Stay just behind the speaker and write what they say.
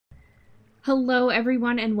Hello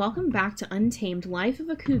everyone and welcome back to Untamed Life of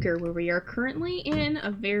a Cougar, where we are currently in a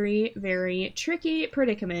very, very tricky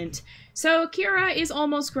predicament. So Kira is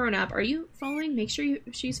almost grown up. Are you following? Make sure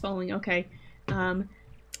she's following. Okay.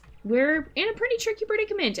 We're in a pretty tricky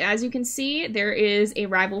predicament. As you can see, there is a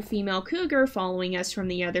rival female cougar following us from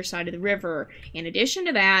the other side of the river. In addition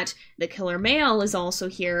to that, the killer male is also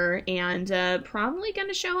here and probably going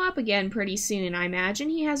to show up again pretty soon. I imagine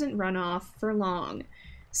he hasn't run off for long.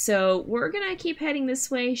 So we're gonna keep heading this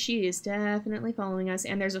way. She is definitely following us,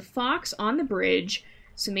 and there's a fox on the bridge,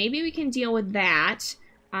 so maybe we can deal with that.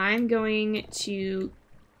 I'm going to,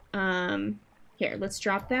 here, let's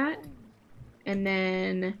drop that, and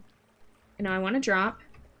then, I want to drop,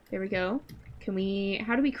 there we go. Can we,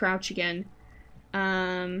 how do we crouch again?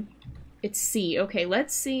 It's C. Okay,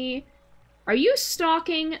 let's see. Are you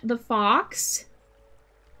stalking the fox?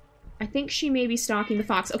 I think she may be stalking the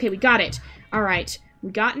fox. Okay, we got it. All right. We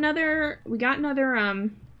got another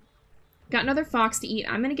fox to eat.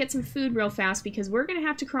 I'm gonna get some food real fast because we're gonna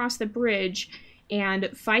have to cross the bridge and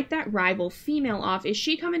fight that rival female off. Is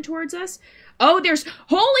she coming towards us? Oh,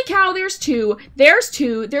 holy cow, there's two.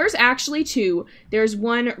 There's actually two. There's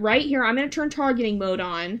one right here. I'm gonna turn targeting mode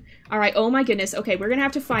on. All right, oh my goodness. Okay, we're gonna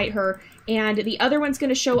have to fight her. And the other one's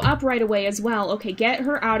gonna show up right away as well. Okay, get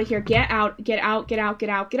her out of here. Get out, get out, get out, get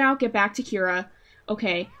out, get out, get back to Kira.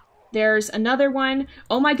 Okay. There's another one.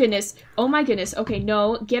 Oh my goodness. Oh my goodness. Okay,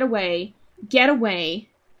 no. Get away. Get away.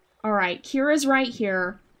 Alright, Kira's right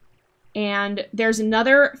here. And there's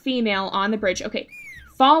another female on the bridge. Okay,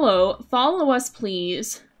 follow us,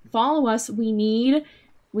 please. Follow us. We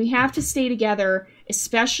have to stay together,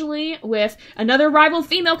 especially with another rival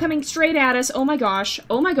female coming straight at us. Oh my gosh.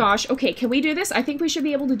 Oh my gosh. Okay, can we do this? I think we should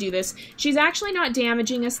be able to do this. She's actually not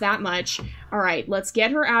damaging us that much. Alright, let's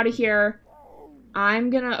get her out of here.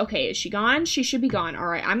 Okay, is she gone? She should be gone.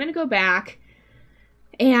 Alright, I'm gonna go back,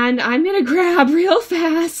 and I'm gonna grab real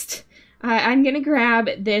fast. I'm gonna grab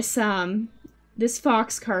this, this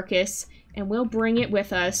fox carcass, and we'll bring it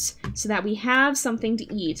with us so that we have something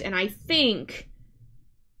to eat. And I think,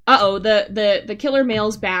 uh-oh, the killer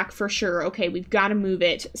male's back for sure. Okay, we've gotta move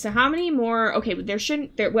it. So how many more? Okay,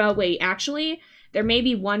 well, wait, actually, there may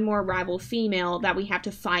be one more rival female that we have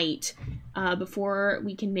to fight, before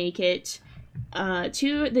we can make it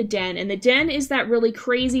to the den. And the den is that really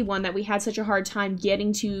crazy one that we had such a hard time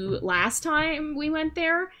getting to last time we went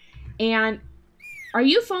there. And are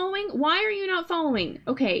you following? Why are you not following?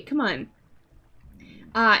 Okay, come on.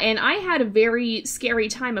 And I had a very scary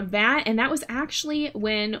time of that, and that was actually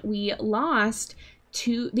when we lost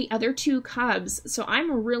to the other two cubs. So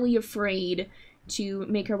I'm really afraid to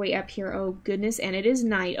make our way up here. Oh goodness, and it is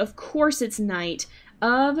night. Of course it's night.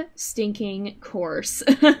 Of stinking course.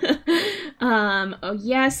 Oh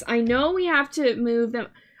yes, I know we have to move them.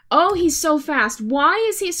 Oh, he's so fast. Why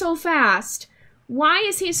is he so fast? Why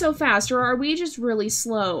is he so fast? Or are we just really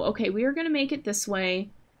slow? Okay, we are gonna make it this way.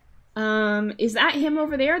 Is that him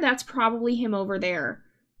over there? That's probably him over there.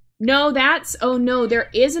 No, oh no, there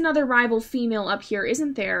is another rival female up here,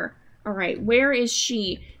 isn't there? Alright, where is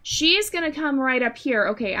she? She's gonna come right up here.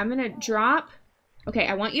 Okay, I'm gonna drop. Okay,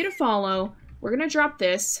 I want you to follow. We're gonna drop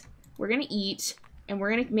this, we're gonna eat, and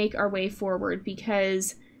we're gonna make our way forward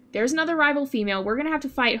because there's another rival female. We're gonna have to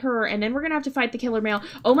fight her, and then we're gonna have to fight the killer male.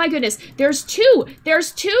 Oh my goodness, there's two!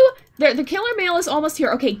 There's two! The killer male is almost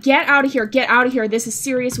here. Okay, get out of here, get out of here. This is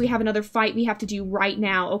serious. We have another fight we have to do right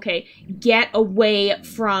now. Okay, get away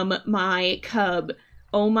from my cub.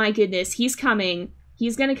 Oh my goodness, he's coming.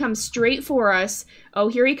 He's gonna come straight for us. Oh,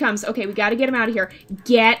 here he comes. Okay, we gotta get him out of here.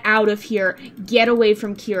 Get out of here. Get away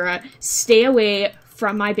from Kira. Stay away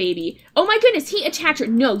from my baby. Oh my goodness, he attacked her.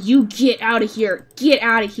 No, you get out of here. Get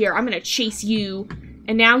out of here. I'm gonna chase you.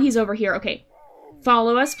 And now he's over here. Okay,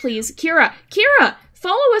 follow us, please. Kira! Kira!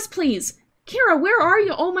 Follow us, please. Kira, where are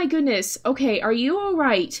you? Oh my goodness. Okay, are you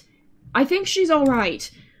alright? I think she's alright.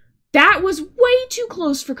 That was way too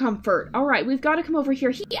close for comfort. Alright, we've got to come over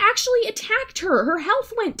here. He actually attacked her. Her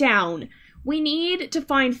health went down. We need to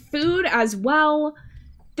find food as well.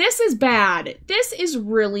 This is bad. This is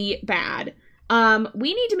really bad.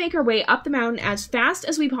 We need to make our way up the mountain as fast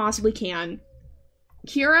as we possibly can.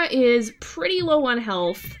 Kira is pretty low on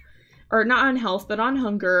health. Or not on health, but on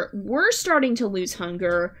hunger. We're starting to lose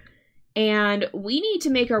hunger. And we need to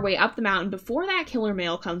make our way up the mountain before that killer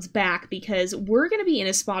male comes back, because we're going to be in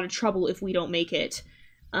a spot of trouble if we don't make it.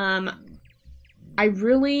 I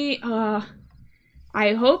really, I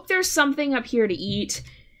hope there's something up here to eat.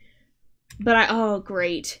 But oh,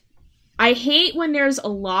 great. I hate when there's a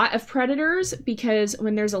lot of predators, because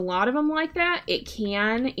when there's a lot of them like that, it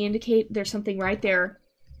can indicate there's something right there.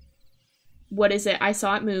 What is it? I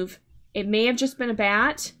saw it move. It may have just been a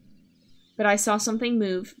bat, but I saw something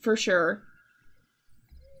move for sure.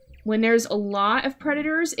 When there's a lot of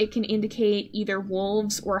predators, it can indicate either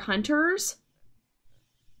wolves or hunters.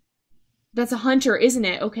 That's a hunter, isn't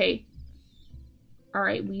it? Okay. All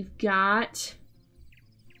right, we've got...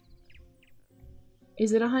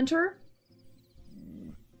 Is it a hunter?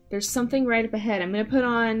 There's something right up ahead. I'm gonna put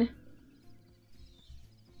on...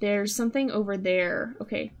 There's something over there.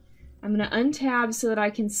 Okay. I'm gonna untab so that I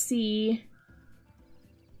can see...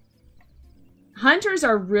 Hunters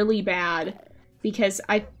are really bad because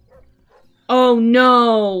I... Oh,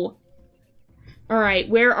 no! Alright,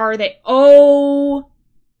 where are they? Oh!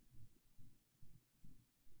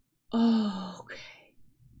 Oh, okay.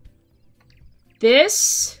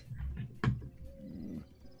 This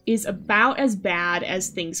is about as bad as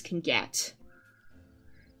things can get.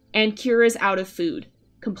 And Kira's out of food.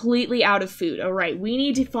 Completely out of food. Alright, we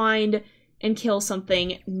need to find and kill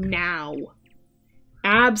something now.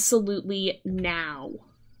 Absolutely now.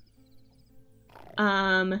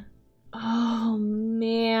 Oh,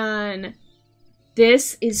 man.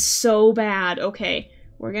 This is so bad. Okay,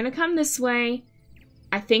 we're gonna come this way.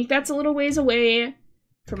 I think that's a little ways away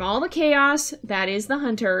from all the chaos that is the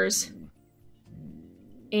hunters.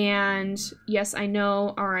 And, yes, I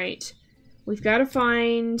know. Alright. We've got to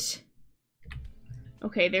find...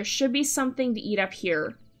 Okay, there should be something to eat up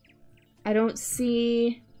here. I don't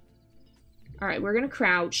see... Alright, we're gonna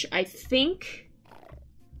crouch. I think...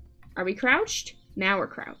 Are we crouched? Now we're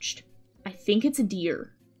crouched. I think it's a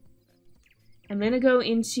deer. I'm gonna go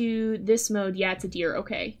into this mode. Yeah, it's a deer.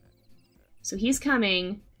 Okay. So he's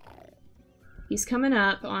coming. He's coming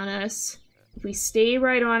up on us. If we stay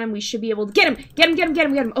right on him, we should be able to get him! Get him, get him, get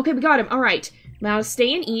him, get him! Okay, we got him. Alright. Now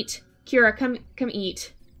stay and eat. Kira, come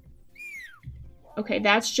eat. Okay,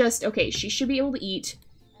 that's just... Okay, she should be able to eat.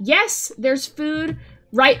 Yes! There's food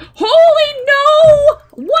right... Holy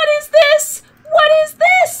no! What is this? What is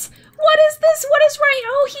this? What is this? What is right?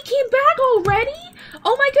 Oh, he came back already?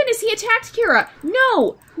 Oh my goodness, he attacked Kira.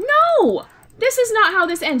 No! No! This is not how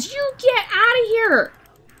this ends. You get out of here!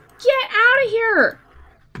 Get out of here!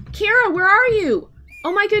 Kira, where are you?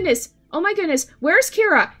 Oh my goodness. Oh my goodness. Where's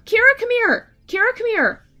Kira? Kira, come here. Kira, come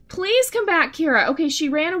here. Please come back, Kira. Okay, she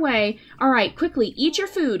ran away. All right, quickly, eat your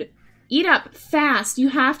food. Eat up fast. You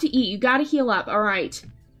have to eat. You gotta heal up. All right.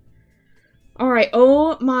 All right.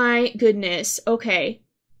 Oh my goodness. Okay.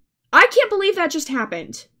 I can't believe that just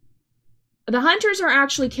happened. The hunters are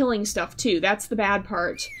actually killing stuff too. That's the bad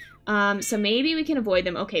part. So maybe we can avoid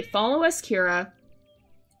them. Okay, follow us, Kira.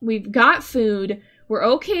 We've got food. We're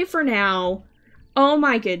okay for now. Oh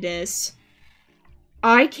my goodness.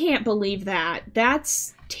 I can't believe that.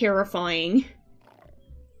 That's terrifying.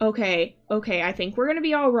 Okay, okay, I think we're gonna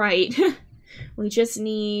be alright. We just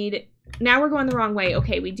need... Now we're going the wrong way.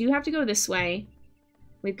 Okay, we do have to go this way.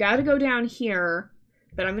 We've got to go down here.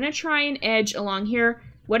 But I'm gonna try and edge along here.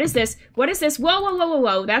 What is this? What is this? Whoa, whoa, whoa, whoa,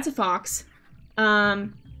 whoa. That's a fox.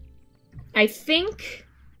 I think...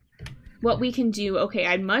 What we can do... Okay,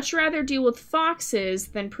 I'd much rather deal with foxes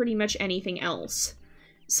than pretty much anything else.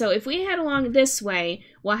 So if we head along this way,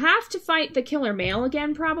 we'll have to fight the killer male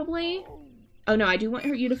again, probably. Oh, no, I do want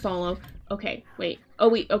you to follow. Okay, wait.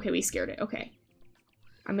 Oh, okay, we scared it. Okay.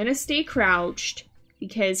 I'm gonna stay crouched,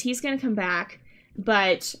 because he's gonna come back.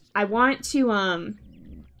 But I want to,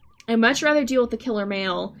 I'd much rather deal with the killer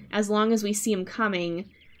male, as long as we see him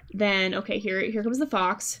coming, than... Okay, here comes the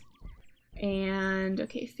fox. And,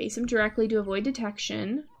 okay, face him directly to avoid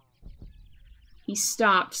detection. He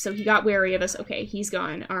stopped, so he got wary of us. Okay, he's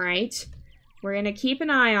gone. Alright. We're gonna keep an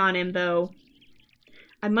eye on him, though.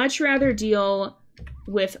 I'd much rather deal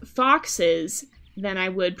with foxes than I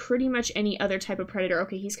would pretty much any other type of predator.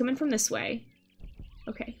 Okay, he's coming from this way.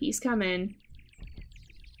 Okay, he's coming.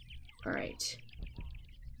 Alright.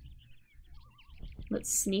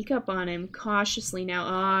 Let's sneak up on him cautiously now.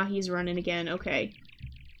 Ah, he's running again. Okay.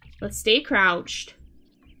 Let's stay crouched.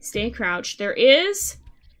 Stay crouched. There is,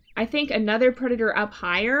 I think, another predator up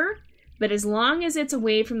higher, but as long as it's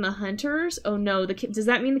away from the hunters... Oh no, does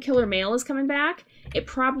that mean the killer male is coming back? It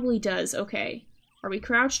probably does. Okay. Are we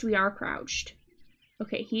crouched? We are crouched.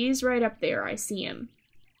 Okay, he's right up there. I see him.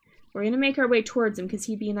 We're gonna make our way towards him because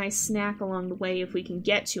he'd be a nice snack along the way if we can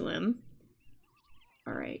get to him.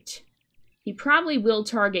 Alright. He probably will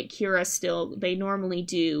target Kira still. They normally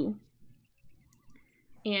do.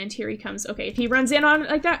 And here he comes. Okay, if he runs in on it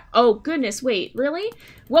like that... Oh, goodness, wait, really?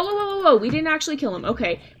 Whoa, whoa, whoa, whoa, whoa, we didn't actually kill him.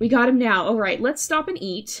 Okay, we got him now. Alright, let's stop and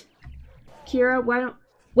eat. Kira, why don't...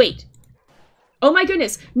 Wait. Oh my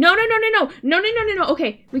goodness. No, no, no, no, no. No, no, no, no, no.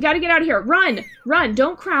 Okay, we gotta get out of here. Run. Run.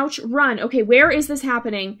 Don't crouch. Run. Okay, where is this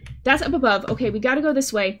happening? That's up above. Okay, we gotta go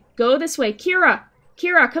this way. Go this way. Kira.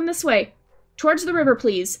 Kira, come this way. Towards the river,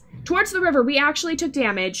 please. Towards the river. We actually took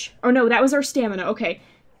damage. Oh no, that was our stamina. Okay.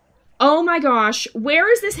 Oh my gosh.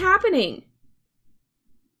 Where is this happening?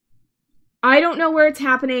 I don't know where it's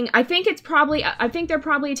happening. I think they're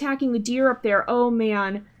probably attacking the deer up there. Oh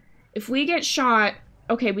man. If we get shot,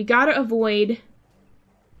 okay, we gotta avoid.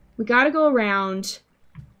 We gotta go around.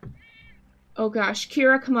 Oh gosh,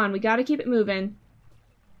 Kira, come on, we gotta keep it moving.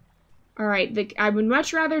 Alright, I would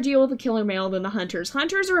much rather deal with the killer male than the hunters.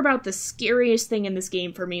 Hunters are about the scariest thing in this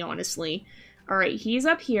game for me, honestly. Alright, he's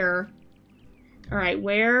up here. Alright,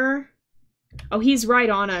 where? Oh, he's right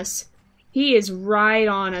on us. He is right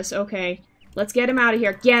on us, okay. Let's get him out of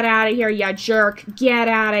here. Get out of here, ya jerk. Get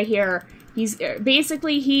out of here. He's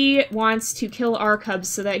basically, he wants to kill our cubs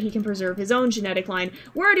so that he can preserve his own genetic line.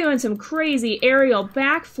 We're doing some crazy aerial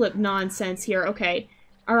backflip nonsense here. Okay.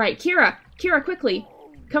 Alright, Kira. Kira, quickly.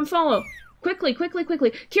 Come follow. Quickly, quickly,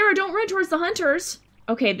 quickly. Kira, don't run towards the hunters.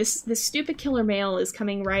 Okay, this stupid killer male is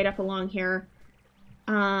coming right up along here.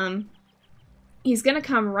 He's gonna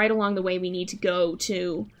come right along the way we need to go,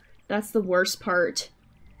 too. That's the worst part.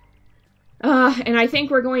 And I think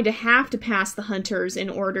we're going to have to pass the hunters in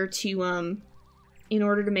order to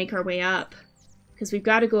make our way up. Because we've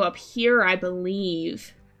got to go up here, I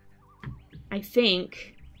believe. I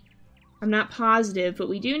think. I'm not positive, but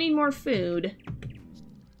we do need more food.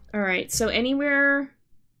 Alright, so anywhere...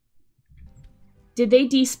 Did they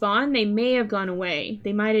despawn? They may have gone away.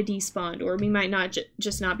 They might have despawned, or we might not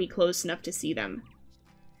just not be close enough to see them.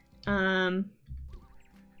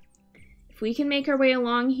 If we can make our way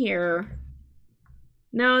along here...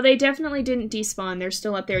 No, they definitely didn't despawn. They're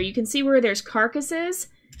still up there. You can see where there's carcasses.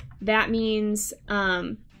 That means,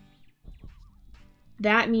 I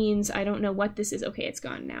don't know what this is. Okay, it's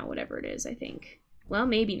gone now, whatever it is, I think. Well,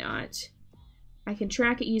 maybe not. I can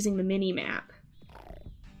track it using the mini-map.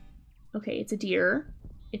 Okay, it's a deer.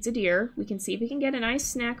 It's a deer. We can see if we can get a nice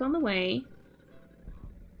snack on the way.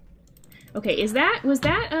 Okay, was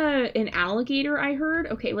that an alligator I heard?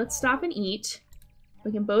 Okay, let's stop and eat.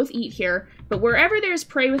 We can both eat here, but wherever there's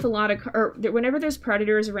prey with a lot of, whenever there's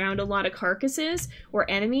predators around a lot of carcasses or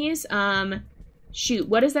enemies, shoot,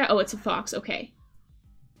 what is that? Oh, it's a fox, okay.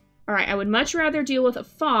 Alright, I would much rather deal with a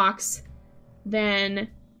fox than,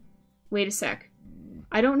 wait a sec.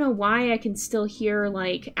 I don't know why I can still hear,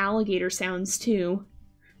 like, alligator sounds, too,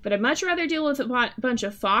 but I'd much rather deal with a bunch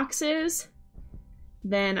of foxes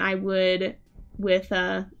than I would with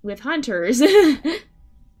hunters.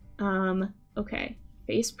 Okay.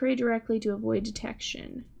 Face prey directly to avoid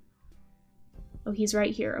detection. Oh, he's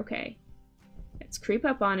right here. Okay. Let's creep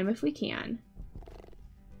up on him if we can.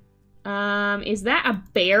 Is that a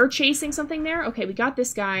bear chasing something there? Okay, we got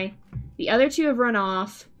this guy. The other two have run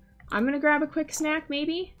off. I'm gonna grab a quick snack,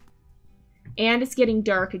 maybe? And it's getting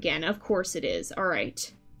dark again. Of course it is.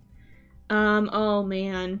 Alright. Oh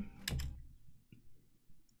man.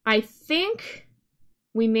 I think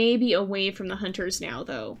we may be away from the hunters now,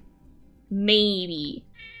 though. Maybe.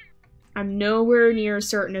 I'm nowhere near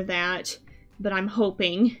certain of that, but I'm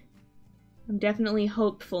hoping. I'm definitely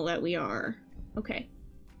hopeful that we are. Okay.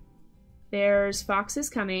 There's foxes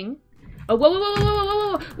coming. Oh, whoa, whoa, whoa, whoa, whoa,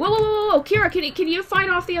 whoa, whoa, whoa, whoa, whoa, Kira, can you fight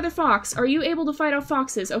off the other fox? Are you able to fight off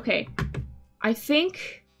foxes? Okay. I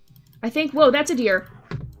think, whoa, that's a deer.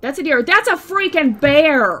 That's a deer. That's a freaking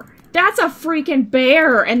bear! That's a freaking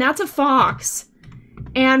bear! And that's a fox.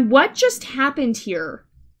 And what just happened here?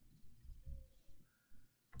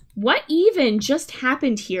 What even just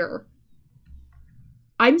happened here?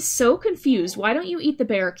 I'm so confused. Why don't you eat the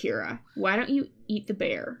bear, Kira? Why don't you eat the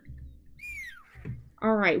bear?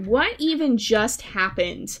 Alright, what even just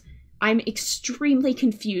happened? I'm extremely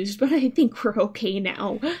confused, but I think we're okay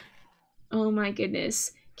now. Oh my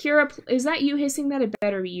goodness. Kira, is that you hissing that? It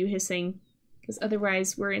better be you hissing, because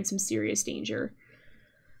otherwise we're in some serious danger.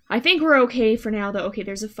 I think we're okay for now, though. Okay,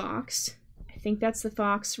 there's a fox. I think that's the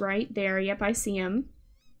fox right there. Yep, I see him.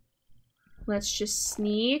 Let's just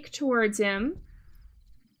sneak towards him.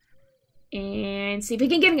 And see if we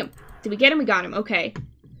can get him. Did we get him? We got him. Okay.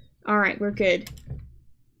 Alright, we're good.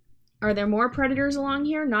 Are there more predators along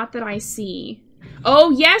here? Not that I see. Oh,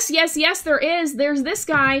 yes, yes, yes, there is. There's this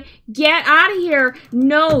guy. Get out of here.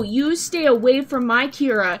 No, you stay away from my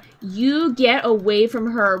Kira. You get away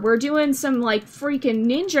from her. We're doing some, like, freaking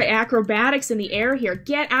ninja acrobatics in the air here.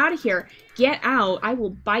 Get out of here. Get out. I will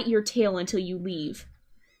bite your tail until you leave.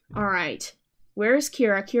 Alright. Where's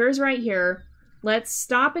Kira? Kira's right here. Let's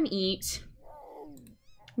stop and eat.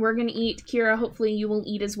 We're gonna eat. Kira, hopefully you will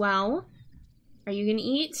eat as well. Are you gonna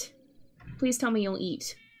eat? Please tell me you'll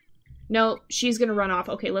eat. No, she's gonna run off.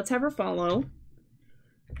 Okay, let's have her follow.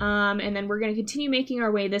 And then we're gonna continue making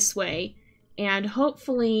our way this way. And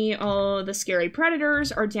hopefully, oh, the scary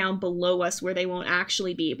predators are down below us where they won't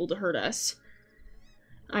actually be able to hurt us.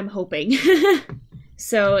 I'm hoping.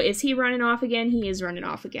 So, is he running off again? He is running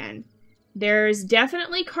off again. There's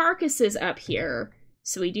definitely carcasses up here.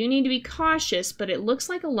 So we do need to be cautious, but it looks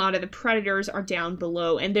like a lot of the predators are down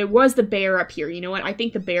below. And there was the bear up here. You know what? I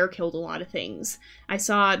think the bear killed a lot of things.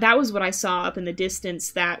 That was what I saw up in the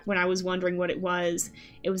distance, that when I was wondering what it was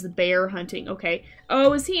the bear hunting. Okay.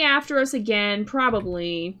 Oh, is he after us again?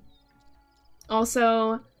 Probably.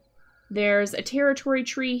 Also, there's a territory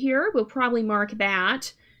tree here. We'll probably mark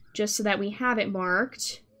that, just so that we have it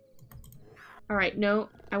marked. Alright, no.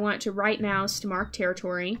 I want to right mouse to mark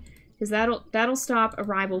territory. Because that'll stop a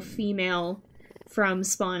rival female from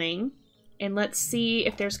spawning. And let's see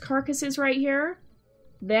if there's carcasses right here.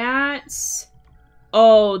 That's...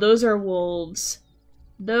 Oh, those are wolves.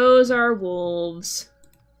 Those are wolves.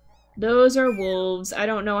 Those are wolves. I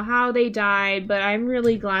don't know how they died, but I'm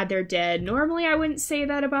really glad they're dead. Normally I wouldn't say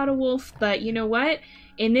that about a wolf, but you know what?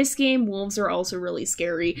 In this game, wolves are also really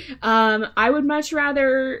scary. I would much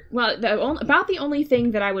rather... Well, about the only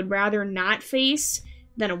thing that I would rather not face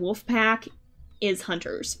than a wolf pack is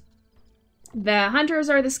hunters. The hunters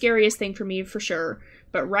are the scariest thing for me, for sure.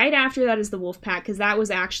 But right after that is the wolf pack, because that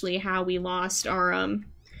was actually how we lost our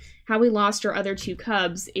other two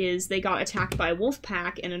cubs, is they got attacked by a wolf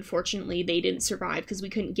pack, and unfortunately they didn't survive because we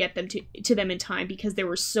couldn't get them to them in time because there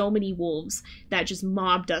were so many wolves that just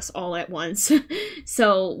mobbed us all at once.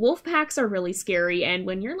 So wolf packs are really scary, and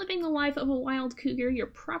when you're living the life of a wild cougar, you're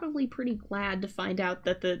probably pretty glad to find out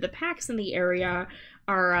that the packs in the area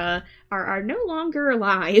are no longer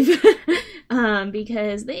alive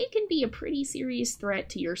because they can be a pretty serious threat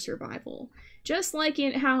to your survival. Just like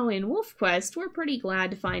how in Wolf Quest, we're pretty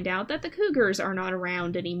glad to find out that the cougars are not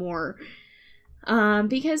around anymore.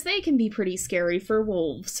 Because they can be pretty scary for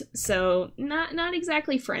wolves. So, not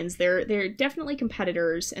exactly friends. They're definitely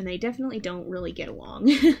competitors, and they definitely don't really get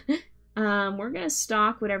along. We're gonna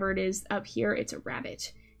stalk whatever it is up here. It's a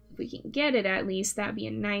rabbit. If we can get it, at least, that'd be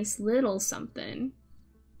a nice little something.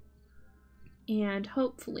 And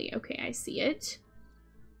hopefully, okay, I see it.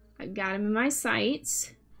 I've got him in my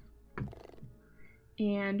sights.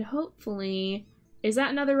 And hopefully, is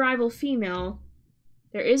that another rival female?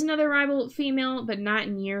 There is another rival female, but not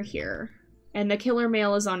near here. And the killer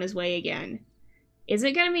male is on his way again. Is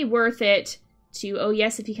it gonna be worth it to, oh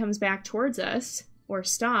yes, if he comes back towards us, or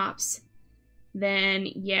stops, then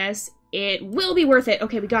yes, it will be worth it.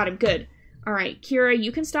 Okay, we got him, good. Alright, Kira,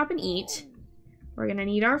 you can stop and eat. We're gonna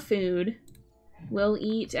need our food. We'll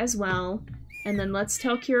eat as well. And then let's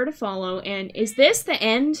tell Kira to follow. And is this the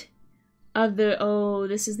end of the... Oh,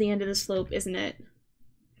 this is the end of the slope, isn't it?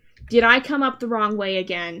 Did I come up the wrong way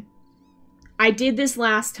again? I did this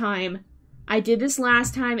last time. And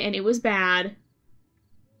it was bad.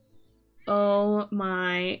 Oh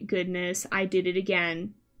my goodness, I did it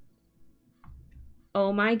again.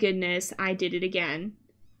 Oh my goodness, I did it again.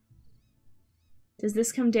 Does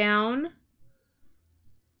this come down?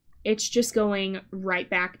 It's just going right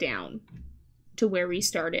back down to where we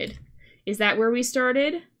started. Is that where we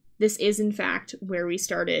started? This is, in fact, where we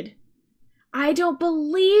started. I don't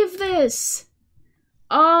believe this!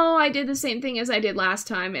 Oh, I did the same thing as I did last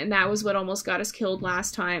time, and that was what almost got us killed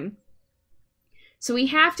last time. So we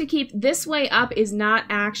have to keep... This way up is not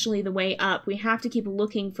actually the way up. We have to keep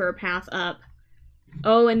looking for a path up.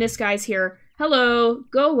 Oh, and this guy's here. Hello,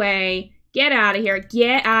 go away. Get out of here.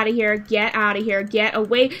 Get out of here. Get out of here. Get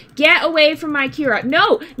away from my Kira.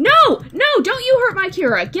 No, no, no, don't you hurt my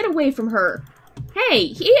Kira. Get away from her. Hey,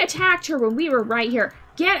 he attacked her when we were right here.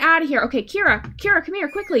 Get out of here. Okay, Kira, come here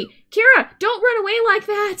quickly. Kira, don't run away like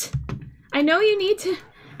that. I know you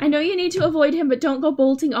need to avoid him, but don't go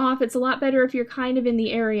bolting off. It's a lot better if you're kind of in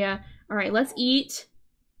the area. All right, let's eat.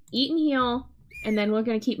 Eat and heal, and then we're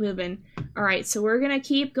going to keep moving. All right, so we're going to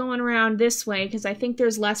keep going around this way because I think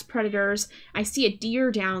there's less predators. I see a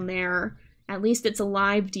deer down there. At least it's a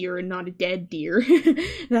live deer and not a dead deer.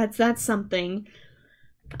 That's something.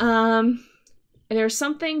 There's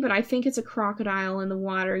something, but I think it's a crocodile in the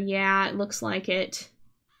water. Yeah, it looks like it.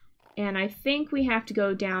 And I think we have to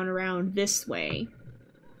go down around this way.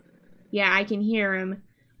 Yeah, I can hear him.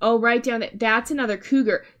 Oh, right down there. That's another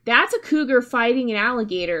cougar. That's a cougar fighting an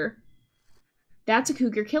alligator. That's a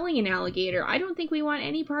cougar killing an alligator. I don't think we want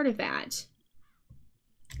any part of that.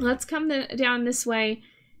 Let's come down this way.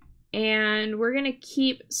 And we're going to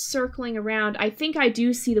keep circling around. I think I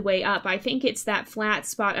do see the way up. I think it's that flat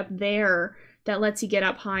spot up there that lets you get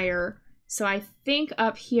up higher. So I think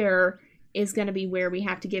up here is going to be where we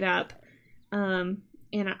have to get up. And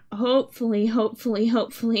hopefully,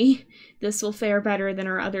 this will fare better than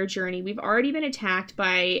our other journey. We've already been attacked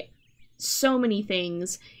by so many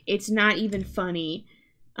things. It's not even funny.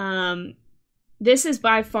 This is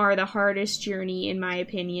by far the hardest journey, in my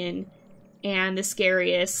opinion, and the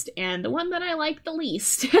scariest, and the one that I like the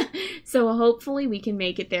least. So hopefully we can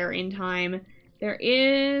make it there in time.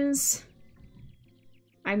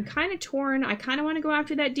 I'm kind of torn. I kind of want to go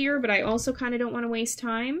after that deer, but I also kind of don't want to waste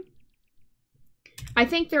time. I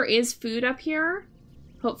think there is food up here.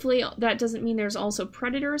 Hopefully that doesn't mean there's also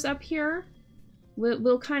predators up here.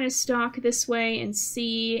 We'll kind of stalk this way and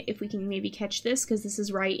see if we can maybe catch this, because this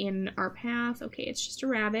is right in our path. Okay, it's just a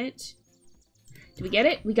rabbit. Did we get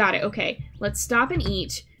it? We got it. Okay, let's stop and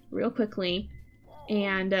eat real quickly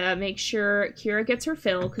and make sure Kira gets her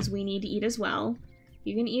fill, because we need to eat as well.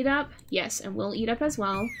 You can eat up? Yes, and we'll eat up as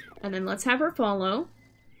well. And then let's have her follow.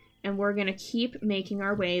 And we're going to keep making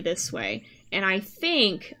our way this way. And I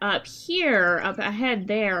think up here, up ahead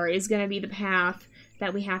there, is going to be the path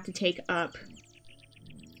that we have to take up.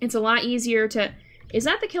 It's a lot easier to... Is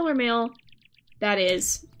that the killer male? That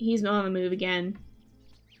is. He's on the move again.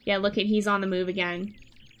 Yeah, look at, he's on the move again.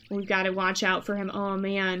 We've got to watch out for him. Oh,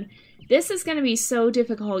 man. This is going to be so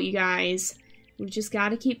difficult, you guys. We've just got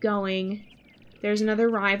to keep going. There's another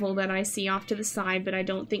rival that I see off to the side, but I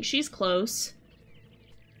don't think she's close.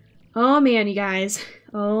 Oh, man, you guys.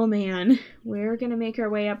 Oh, man. We're going to make our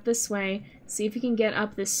way up this way. See if we can get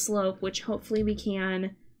up this slope, which hopefully we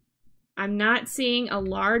can. I'm not seeing a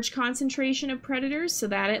large concentration of predators, so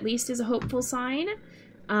that at least is a hopeful sign.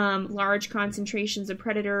 Large concentrations of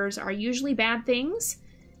predators are usually bad things.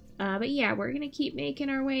 But yeah, we're going to keep making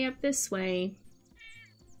our way up this way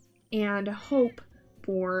and hope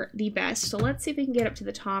for the best. So let's see if we can get up to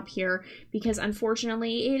the top here, because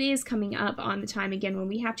unfortunately it is coming up on the time again when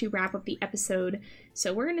we have to wrap up the episode.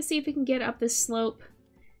 So we're going to see if we can get up this slope,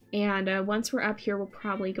 and once we're up here, we'll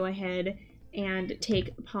probably go ahead and take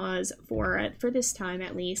a pause for this time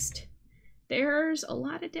at least. There's a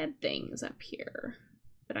lot of dead things up here,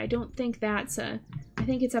 but I don't think that's I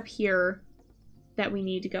think it's up here that we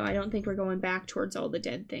need to go. I don't think we're going back towards all the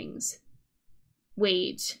dead things.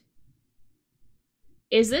 Wait.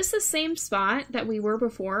 Is this the same spot that we were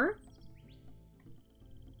before?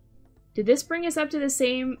 Did this bring us up to the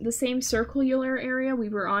same circular area we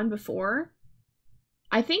were on before?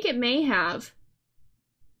 I think it may have.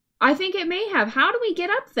 I think it may have. How do we get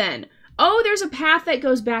up then? Oh, there's a path that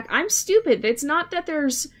goes back. I'm stupid. It's not that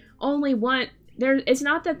there's only one. It's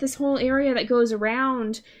not that this whole area that goes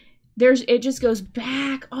around. It just goes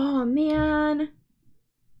back. Oh, man.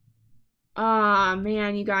 Ah,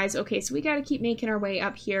 man, you guys. Okay, so we got to keep making our way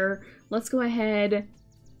up here. Let's go ahead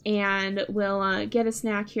and we'll get a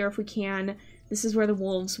snack here if we can. This is where the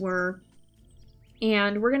wolves were.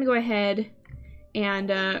 And we're going to go ahead and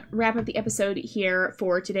wrap up the episode here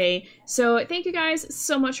for today. So thank you guys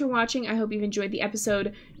so much for watching. I hope you've enjoyed the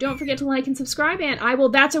episode. Don't forget to like and subscribe, and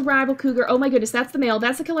that's a rival cougar. Oh my goodness, that's the male.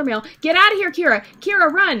 That's the killer male. Get out of here, Kira. Kira,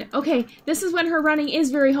 run. Okay, this is when her running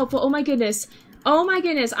is very helpful. Oh my goodness. Oh my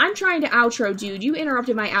goodness, I'm trying to outro, dude. You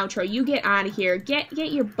interrupted my outro. You get out of here. Get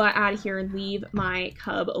your butt out of here and leave my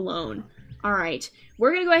cub alone. Alright,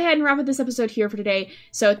 we're going to go ahead and wrap up this episode here for today.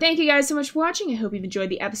 So thank you guys so much for watching. I hope you've enjoyed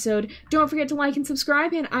the episode. Don't forget to like and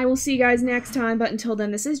subscribe, and I will see you guys next time. But until then,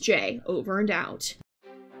 this is Jay, over and out.